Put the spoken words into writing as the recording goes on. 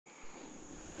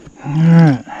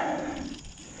Alright.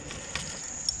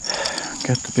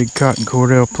 Got the big cotton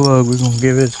cordell plug. We're gonna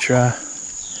give it a try.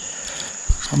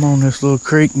 I'm on this little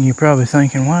creek and you're probably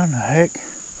thinking, why in the heck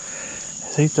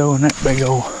is he throwing that big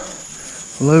old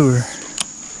lure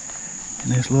in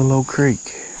this little old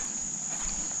creek?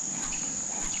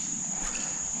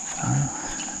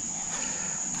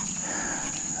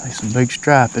 There's some big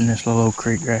stripe in this little old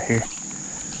creek right here.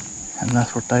 And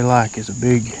that's what they like, is a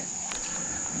big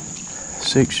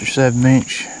 6 or 7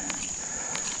 inch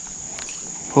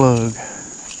plug.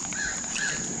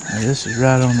 Now this is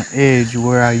right on the edge of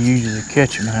where I usually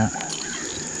catch them at.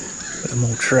 But I'm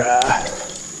gonna try like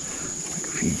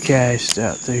a few casts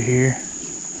out through here.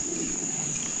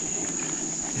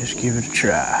 Just give it a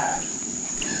try.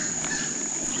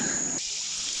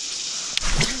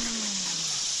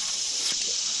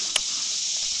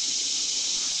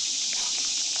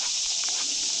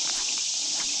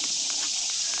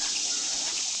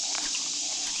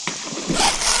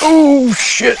 Oh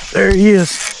shit, there he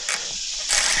is.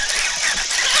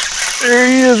 There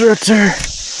he is right there.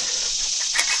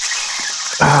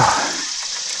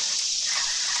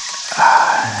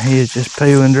 He is just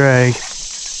peeling drag.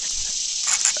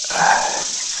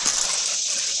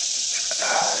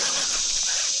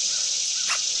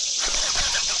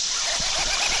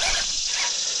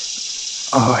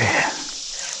 Oh yeah.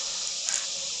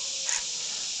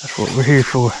 That's what we're here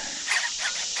for.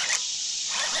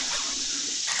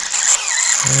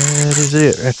 That is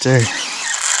it right there.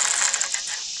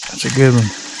 That's a good one.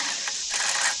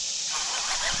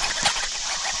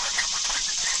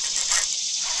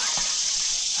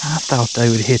 I thought they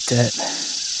would hit that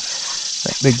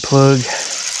big plug.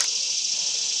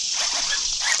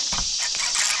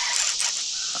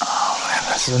 Oh man,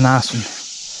 this is a nice one.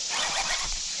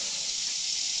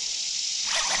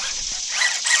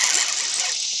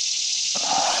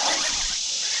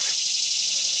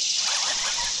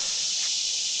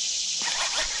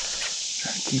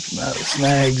 Keep them out of the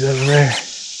snags over there.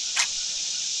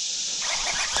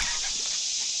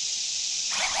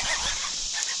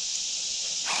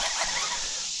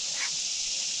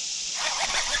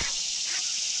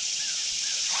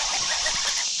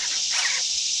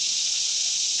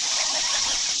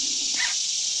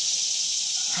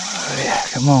 Oh yeah,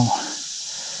 come on,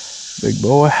 big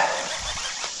boy.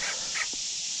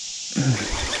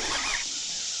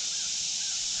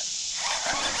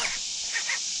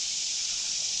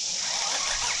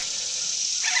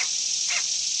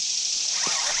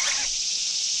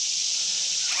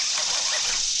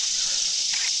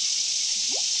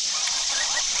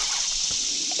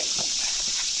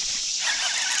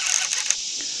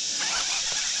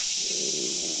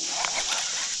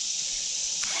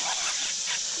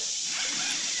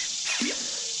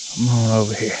 Come on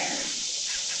over here.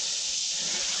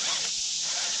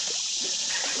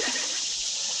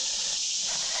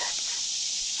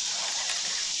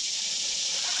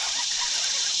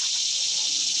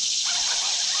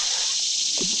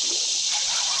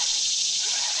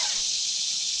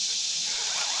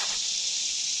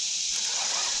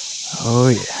 Oh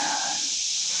yeah.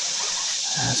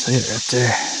 That's it right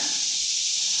there.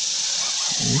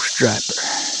 Old striper.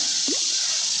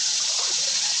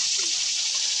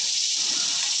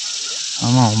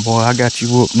 Come on, boy, I got you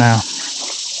whooped now.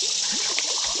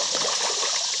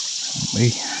 Don't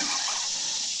be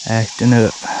acting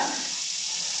up.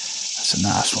 That's a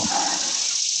nice one.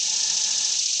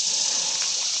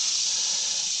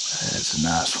 That's a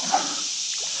nice one.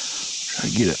 Try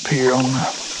to get up here on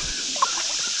the...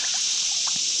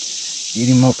 Get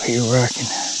him up here where I can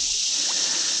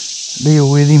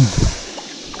deal with him.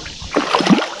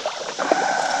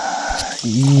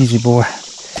 Easy, boy.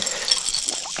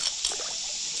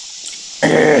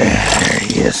 There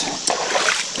he is.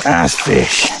 Nice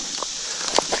fish.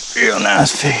 Real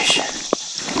nice fish.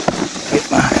 Get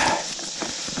my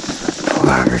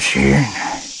pliers here.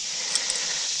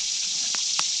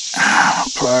 My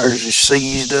pliers are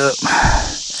seized up.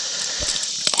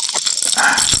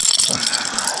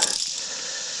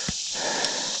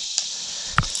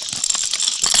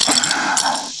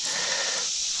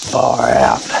 Far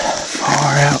out,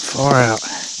 far out, far out.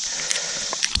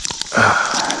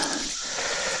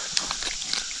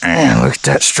 And look at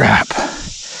that stripe.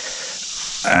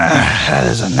 That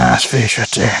is a nice fish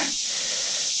right there.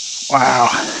 Wow.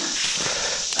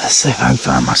 Let's see if I can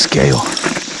find my scale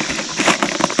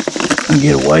and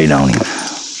get a weight on him.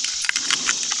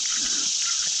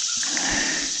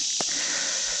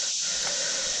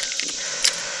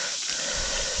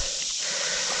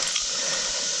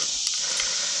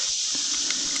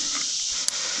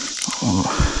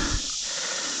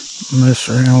 Mess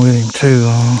around with him too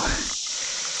long.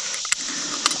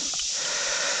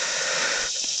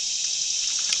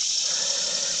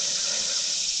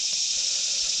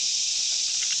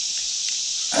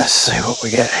 what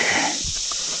we got here.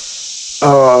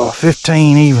 Oh,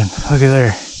 15 even. Look at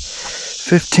there.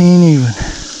 15 even.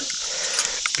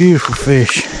 Beautiful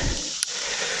fish.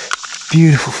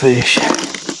 Beautiful fish.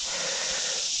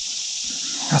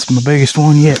 That's my biggest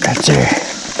one yet right there.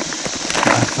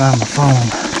 I'll find my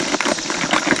phone.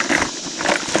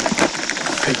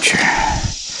 Picture.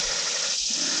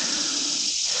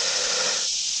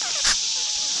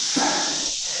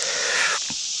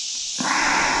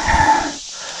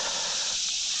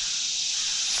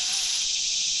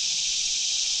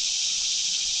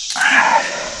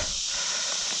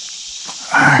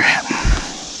 Alright.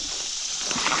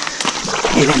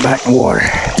 Get him back in the water.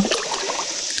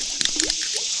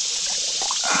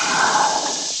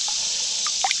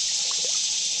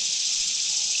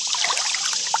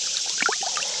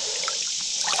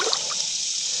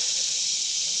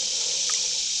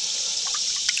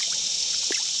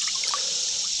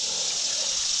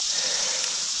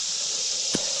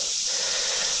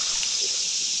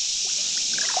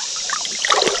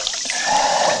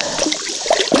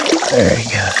 There he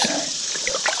goes.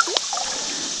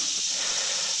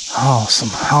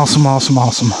 Awesome, awesome, awesome,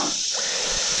 awesome.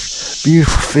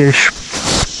 Beautiful fish.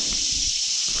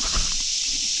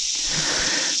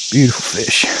 Beautiful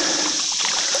fish.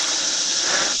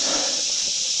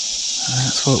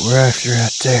 That's what we're after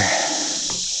right there.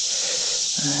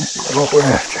 That's what we're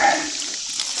after.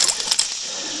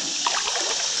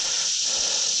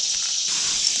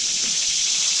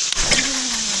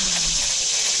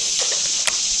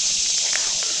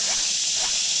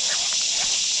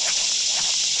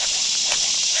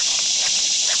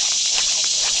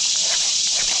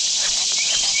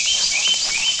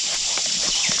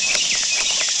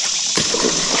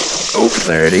 Oh,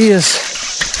 there it is.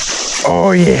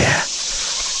 Oh, yeah.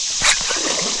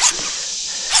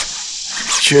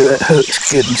 Sure that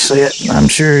hook's good and set. I'm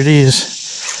sure it is.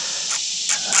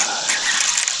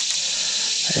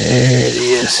 There it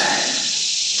is.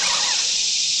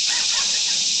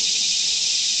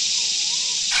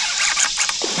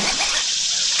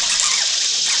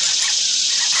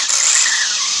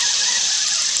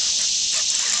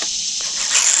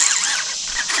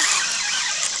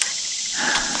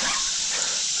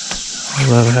 I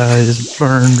love how they just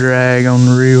burn drag on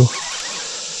the reel.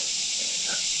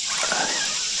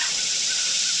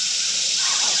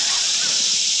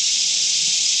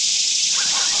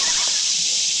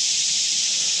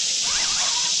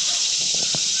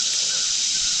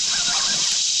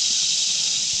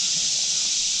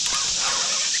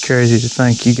 It's crazy to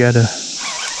think you got a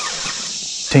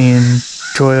 10,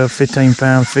 12, 15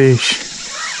 pound fish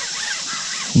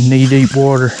in knee deep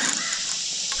water.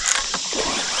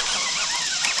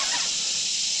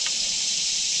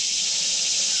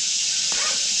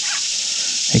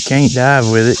 You can't dive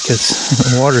with it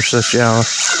because the water's so shallow.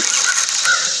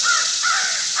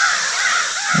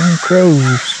 And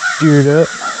crows steered up.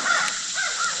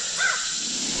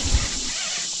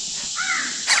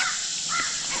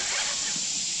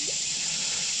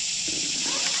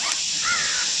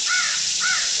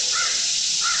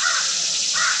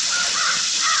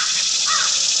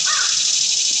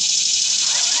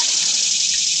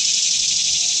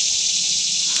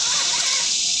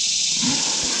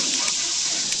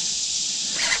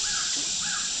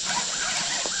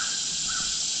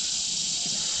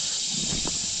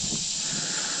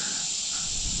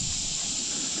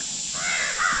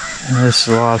 And this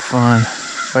is a lot of fun,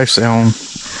 especially on,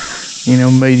 you know,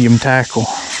 medium tackle.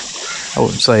 I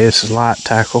wouldn't say this is light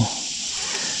tackle.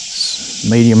 It's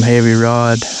medium heavy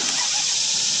rod.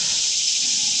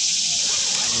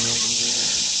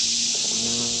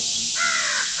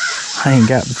 I ain't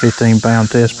got the 15 pound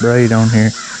test braid on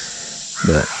here,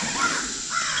 but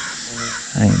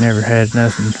I ain't never had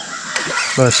nothing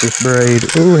bust this braid.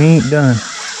 Oh, he ain't done.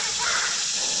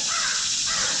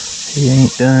 He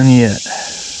ain't done yet.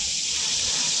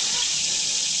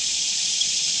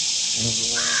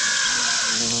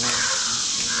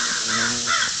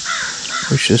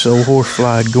 Wish this old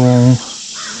horsefly'd go on.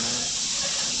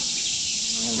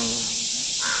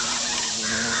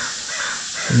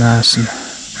 Nice one.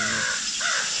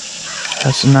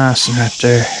 That's a nice one right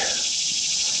there.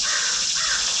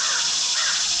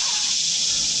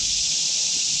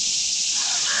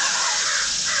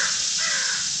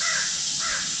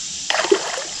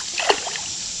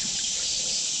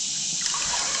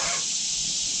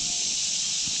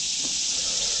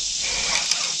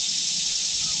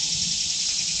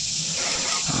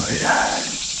 Oh yeah,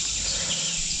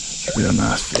 it's a real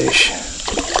nice fish.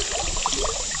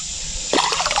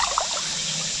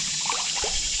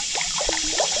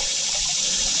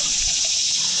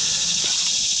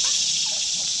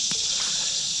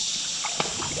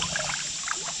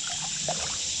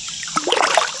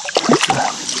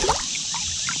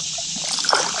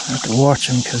 have to watch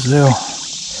them because they'll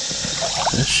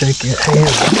shake your head,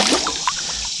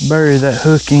 bury that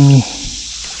hook in you.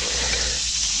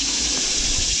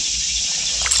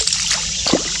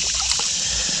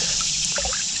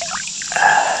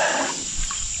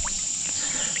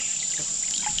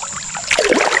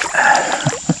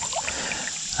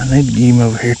 I need to get him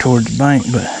over here towards the bank,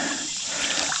 but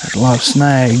there's a lot of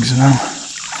snags and I'm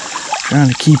trying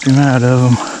to keep him out of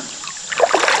them.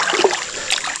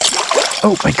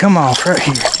 Oh, they come off right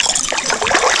here.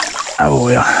 Oh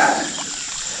well.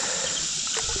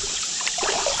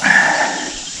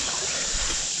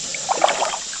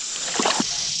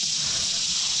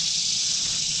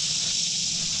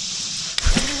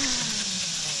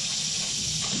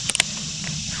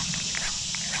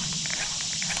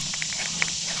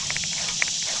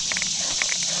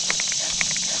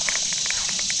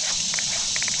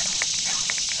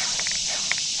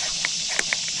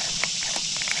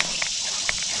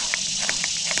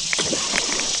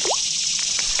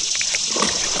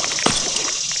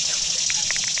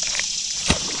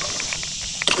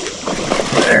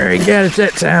 There, he got it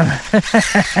that time.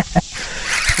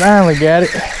 Finally got it.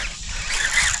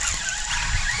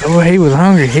 Oh, he was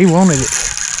hungry. He wanted it.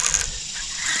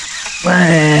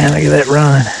 Man, look at that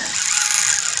run.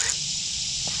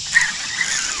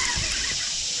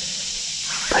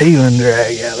 Peeling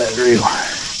drag out of that reel.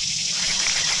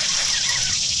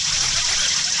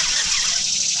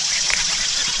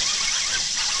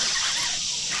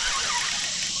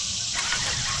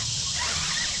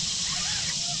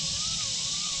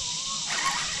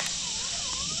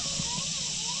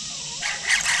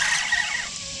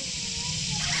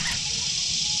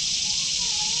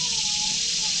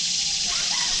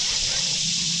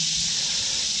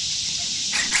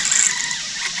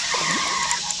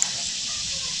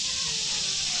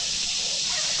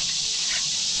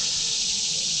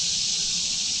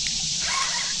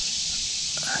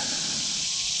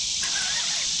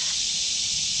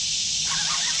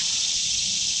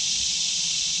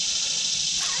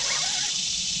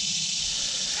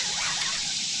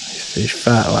 Fish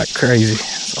fight like crazy.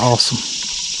 It's awesome.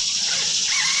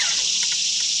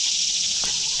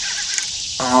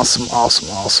 Awesome, awesome,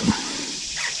 awesome.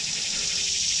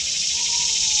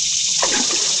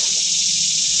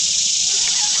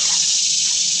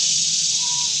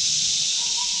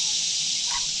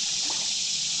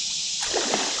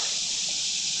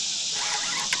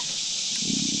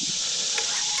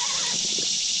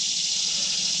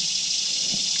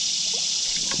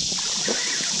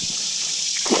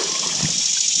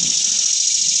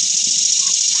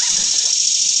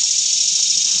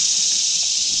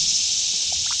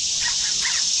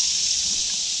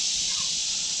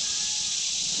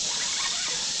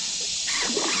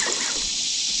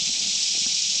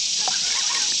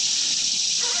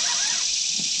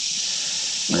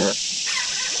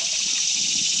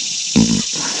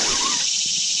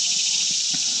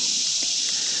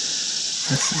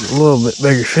 This is a little bit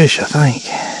bigger fish, I think.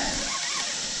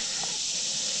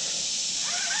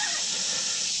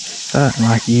 Fighting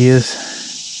like he is.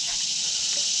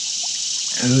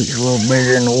 He looks a little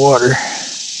bigger in the water.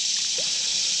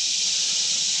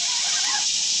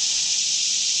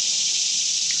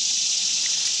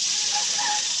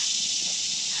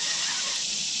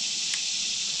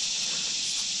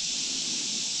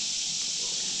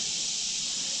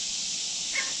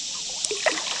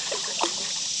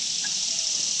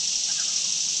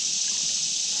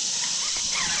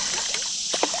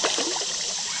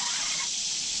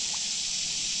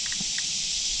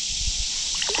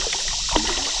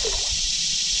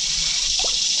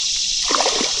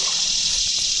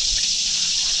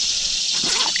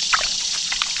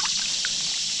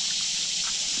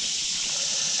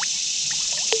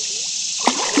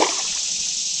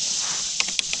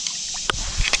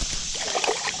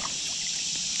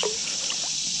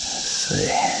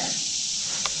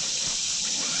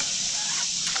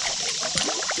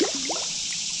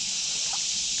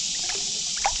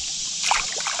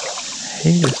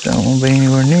 He just don't want to be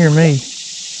anywhere near me.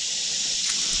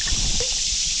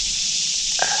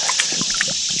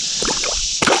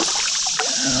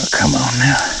 Oh, come on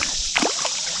now.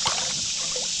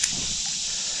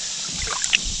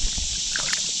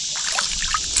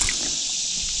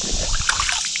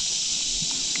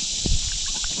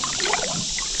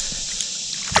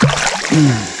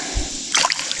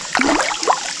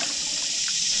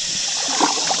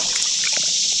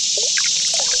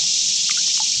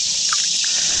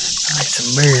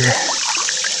 Some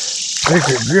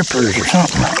bigger grippers or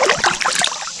something.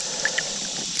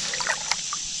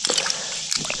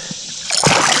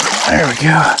 There we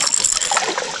go.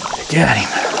 Got him.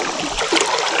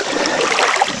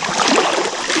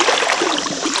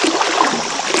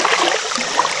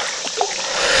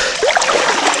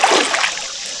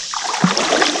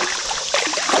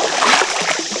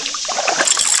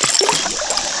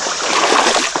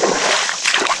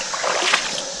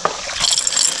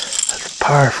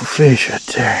 Powerful fish right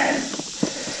there.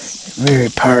 Very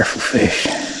powerful fish.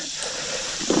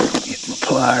 Get my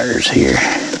pliers here.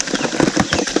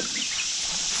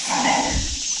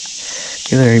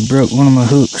 There, he broke one of my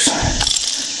hooks.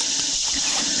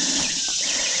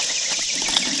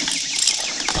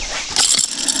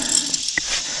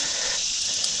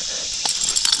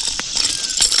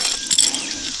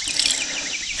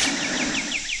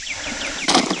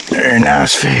 Very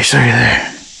nice fish, look at there.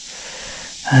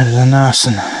 That is a nice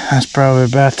one. That's probably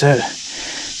about that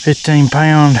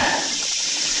 15-pound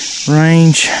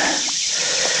range.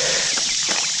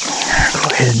 Go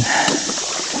ahead and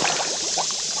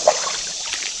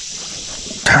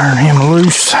turn him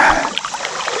loose.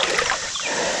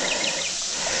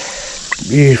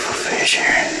 Beautiful fish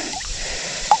here.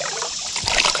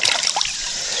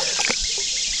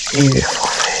 Beautiful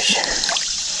fish.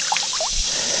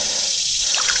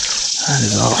 That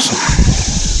is awesome.